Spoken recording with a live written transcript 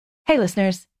Hey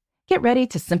listeners, get ready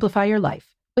to simplify your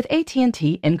life with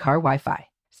AT&T in-car Wi-Fi.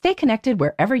 Stay connected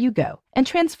wherever you go and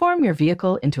transform your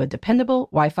vehicle into a dependable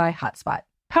Wi-Fi hotspot.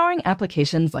 Powering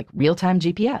applications like real-time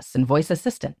GPS and voice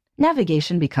assistant,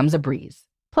 navigation becomes a breeze.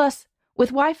 Plus,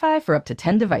 with Wi-Fi for up to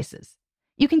 10 devices,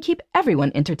 you can keep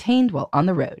everyone entertained while on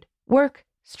the road, work,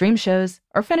 stream shows,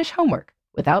 or finish homework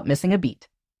without missing a beat.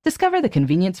 Discover the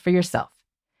convenience for yourself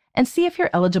and see if you're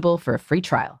eligible for a free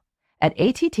trial at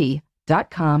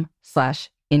att.com/in-car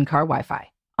Wi-Fi.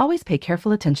 Always pay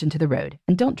careful attention to the road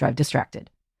and don't drive distracted.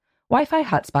 Wi-Fi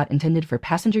hotspot intended for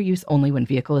passenger use only when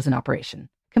vehicle is in operation.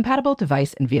 Compatible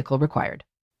device and vehicle required.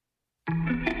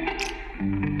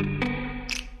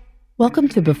 Welcome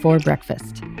to Before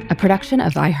Breakfast, a production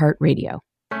of iHeartRadio.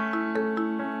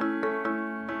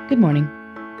 Good morning.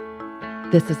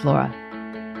 This is Laura.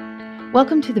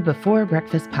 Welcome to the Before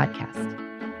Breakfast podcast.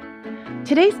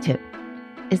 Today's tip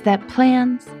is that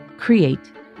plans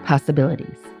create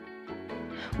possibilities.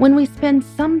 When we spend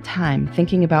some time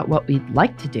thinking about what we'd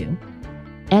like to do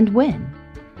and when,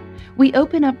 we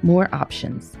open up more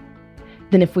options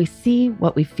than if we see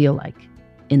what we feel like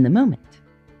in the moment.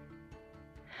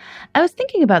 I was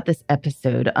thinking about this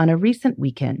episode on a recent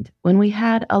weekend when we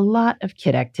had a lot of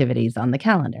kid activities on the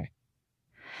calendar.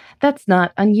 That's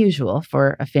not unusual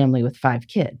for a family with 5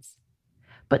 kids,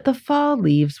 but the fall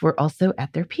leaves were also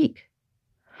at their peak.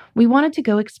 We wanted to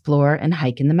go explore and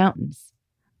hike in the mountains,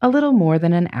 a little more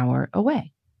than an hour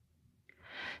away.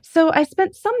 So I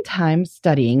spent some time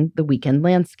studying the weekend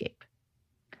landscape.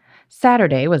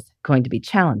 Saturday was going to be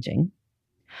challenging,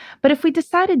 but if we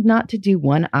decided not to do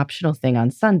one optional thing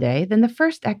on Sunday, then the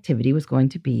first activity was going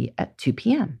to be at 2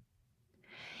 p.m.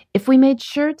 If we made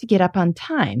sure to get up on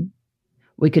time,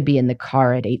 we could be in the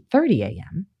car at 8:30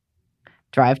 a.m.,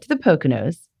 drive to the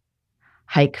Poconos,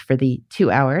 hike for the 2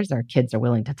 hours our kids are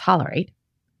willing to tolerate,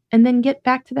 and then get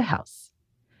back to the house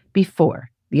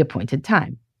before the appointed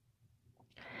time.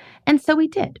 And so we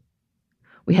did.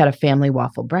 We had a family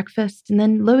waffle breakfast and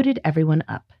then loaded everyone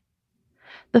up.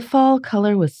 The fall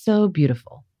color was so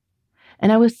beautiful,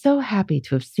 and I was so happy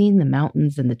to have seen the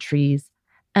mountains and the trees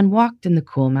and walked in the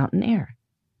cool mountain air.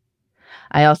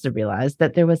 I also realized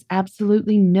that there was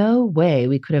absolutely no way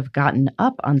we could have gotten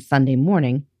up on Sunday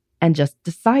morning and just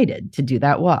decided to do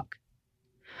that walk.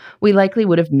 We likely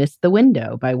would have missed the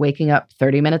window by waking up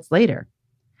 30 minutes later,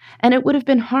 and it would have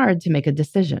been hard to make a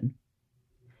decision.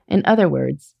 In other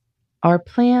words, our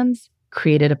plans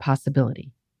created a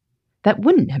possibility that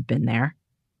wouldn't have been there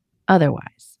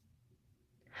otherwise.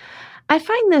 I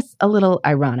find this a little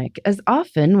ironic, as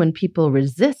often when people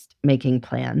resist making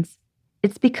plans,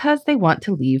 it's because they want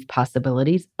to leave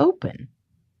possibilities open.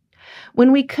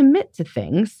 When we commit to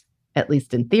things, at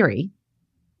least in theory,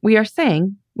 we are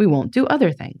saying we won't do other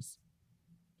things.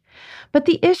 But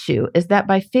the issue is that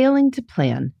by failing to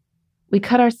plan, we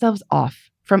cut ourselves off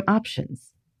from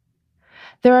options.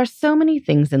 There are so many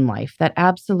things in life that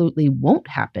absolutely won't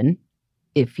happen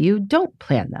if you don't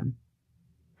plan them.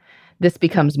 This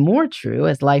becomes more true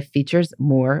as life features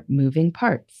more moving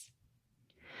parts.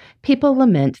 People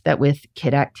lament that with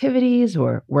kid activities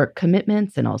or work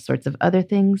commitments and all sorts of other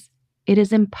things, it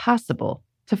is impossible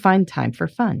to find time for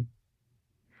fun.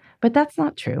 But that's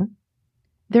not true.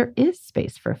 There is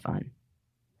space for fun.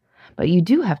 But you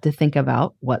do have to think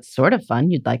about what sort of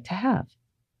fun you'd like to have.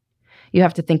 You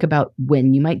have to think about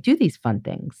when you might do these fun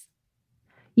things.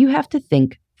 You have to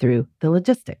think through the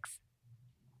logistics.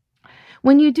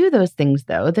 When you do those things,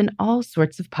 though, then all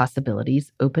sorts of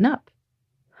possibilities open up.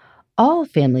 All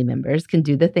family members can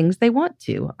do the things they want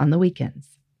to on the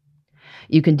weekends.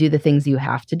 You can do the things you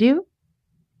have to do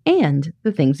and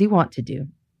the things you want to do.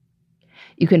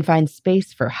 You can find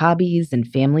space for hobbies and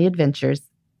family adventures,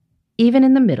 even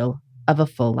in the middle of a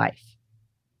full life.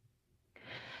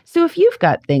 So if you've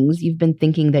got things you've been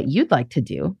thinking that you'd like to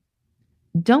do,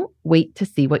 don't wait to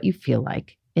see what you feel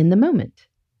like in the moment.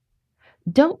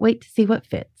 Don't wait to see what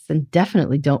fits, and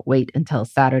definitely don't wait until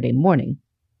Saturday morning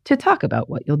to talk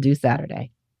about what you'll do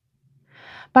Saturday.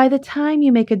 By the time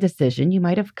you make a decision, you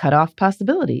might have cut off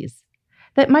possibilities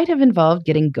that might have involved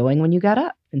getting going when you got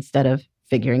up instead of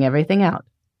figuring everything out.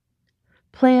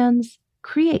 Plans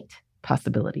create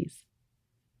possibilities.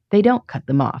 They don't cut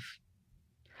them off.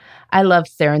 I love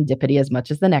serendipity as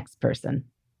much as the next person,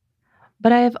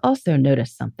 but I have also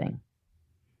noticed something.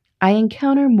 I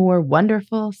encounter more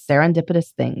wonderful,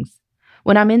 serendipitous things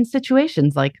when I'm in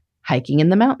situations like hiking in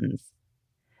the mountains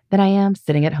than I am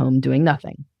sitting at home doing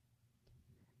nothing.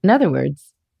 In other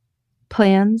words,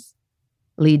 plans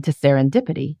lead to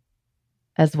serendipity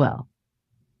as well.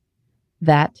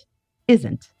 That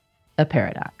isn't a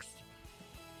paradox.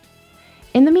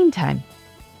 In the meantime,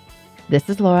 This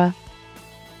is Laura.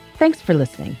 Thanks for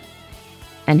listening.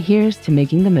 And here's to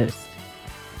making the most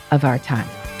of our time.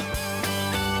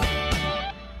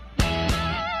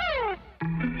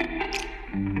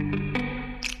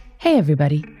 Hey,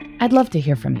 everybody. I'd love to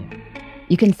hear from you.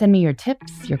 You can send me your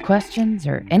tips, your questions,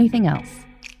 or anything else.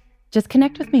 Just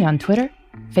connect with me on Twitter,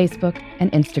 Facebook,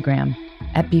 and Instagram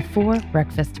at Before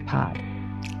Breakfast Pod.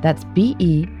 That's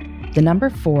BE, the number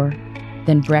 4,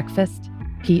 then breakfast,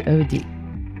 POD.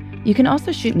 You can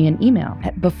also shoot me an email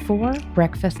at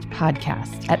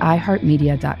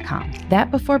beforebreakfastpodcast@iheartmedia.com.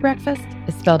 That Before Breakfast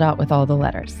is spelled out with all the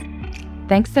letters.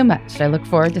 Thanks so much. I look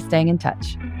forward to staying in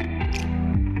touch.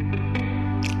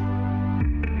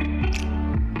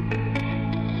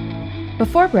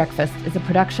 Before Breakfast is a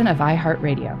production of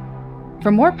iHeartRadio.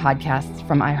 For more podcasts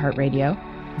from iHeartRadio,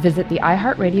 visit the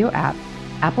iHeartRadio app,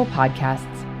 Apple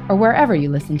Podcasts, or wherever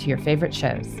you listen to your favorite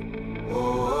shows.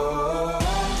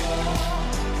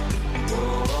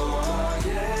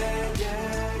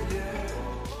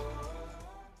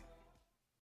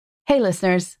 Hey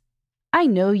listeners, I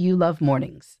know you love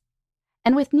mornings.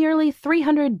 And with nearly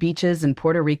 300 beaches in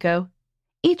Puerto Rico,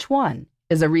 each one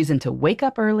is a reason to wake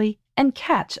up early and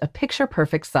catch a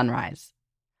picture-perfect sunrise.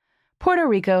 Puerto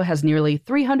Rico has nearly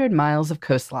 300 miles of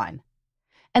coastline,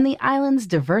 and the island's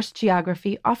diverse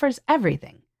geography offers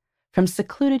everything from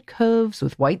secluded coves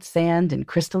with white sand and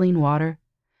crystalline water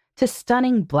to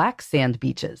stunning black sand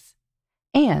beaches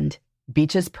and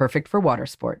beaches perfect for water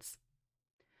sports.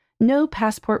 No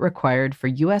passport required for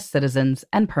U.S. citizens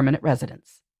and permanent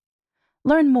residents.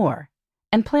 Learn more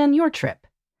and plan your trip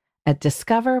at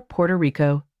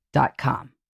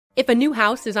discoverpuertorico.com. If a new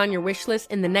house is on your wish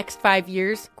list in the next 5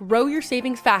 years, grow your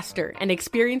savings faster and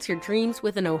experience your dreams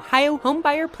with an Ohio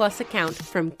Homebuyer Plus account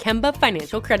from Kemba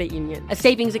Financial Credit Union. A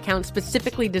savings account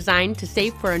specifically designed to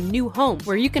save for a new home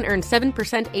where you can earn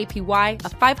 7% APY, a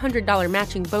 $500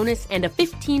 matching bonus, and a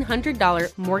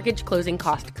 $1,500 mortgage closing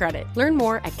cost credit. Learn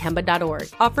more at Kemba.org.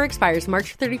 Offer expires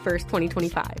March 31st,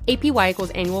 2025. APY equals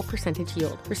annual percentage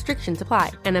yield. Restrictions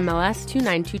apply. NMLS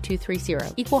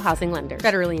 292230. Equal housing lender.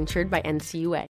 Federally insured by NCUA.